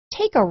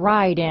Take a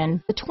ride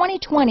in the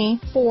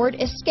 2020 Ford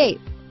Escape.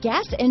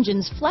 Gas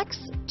engines flex,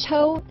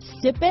 tow,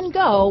 sip and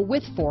go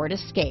with Ford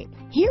Escape.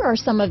 Here are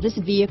some of this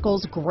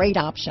vehicle's great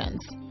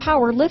options: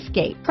 power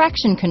liftgate,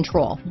 traction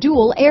control,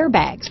 dual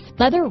airbags,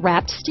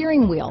 leather-wrapped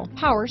steering wheel,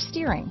 power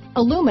steering,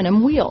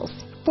 aluminum wheels,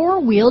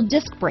 four-wheel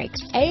disc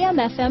brakes,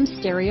 AM/FM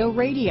stereo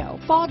radio,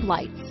 fog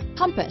lights,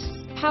 compass,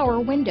 power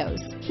windows,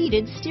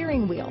 heated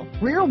steering wheel,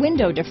 rear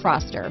window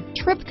defroster,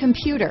 trip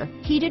computer,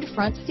 heated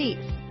front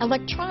seats,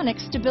 electronic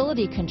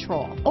stability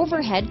control,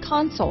 overhead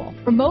console,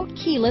 remote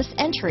keyless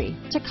entry,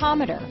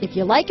 tachometer. If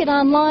you like it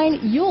online,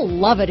 you'll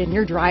love it in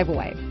your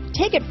driveway.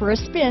 Take it for a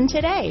spin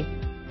today.